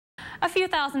A few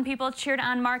thousand people cheered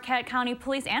on Marquette County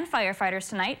police and firefighters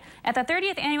tonight at the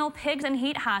 30th annual Pigs in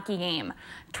Heat hockey game.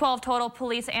 12 total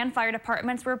police and fire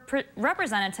departments were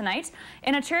represented tonight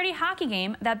in a charity hockey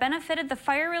game that benefited the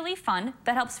Fire Relief Fund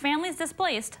that helps families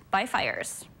displaced by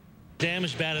fires.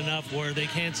 Damage bad enough where they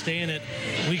can't stay in it.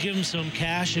 We give them some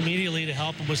cash immediately to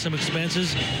help them with some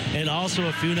expenses, and also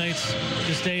a few nights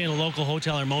to stay in a local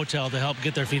hotel or motel to help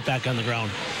get their feet back on the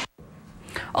ground.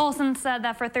 Olson said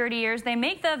that for 30 years they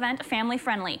make the event family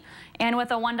friendly, and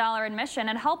with a $1 admission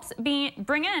it helps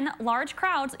bring in large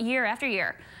crowds year after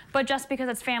year. But just because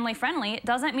it's family friendly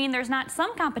doesn't mean there's not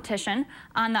some competition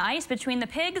on the ice between the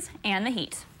Pigs and the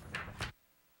Heat.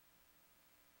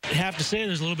 I have to say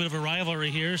there's a little bit of a rivalry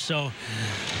here, so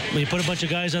you put a bunch of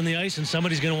guys on the ice and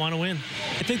somebody's going to want to win.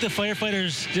 I think the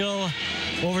firefighters still,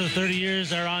 over the 30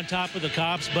 years, are on top of the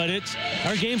cops, but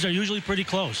our games are usually pretty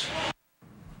close.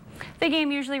 The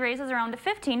game usually raises around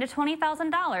 $15,000 to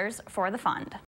 $20,000 for the fund.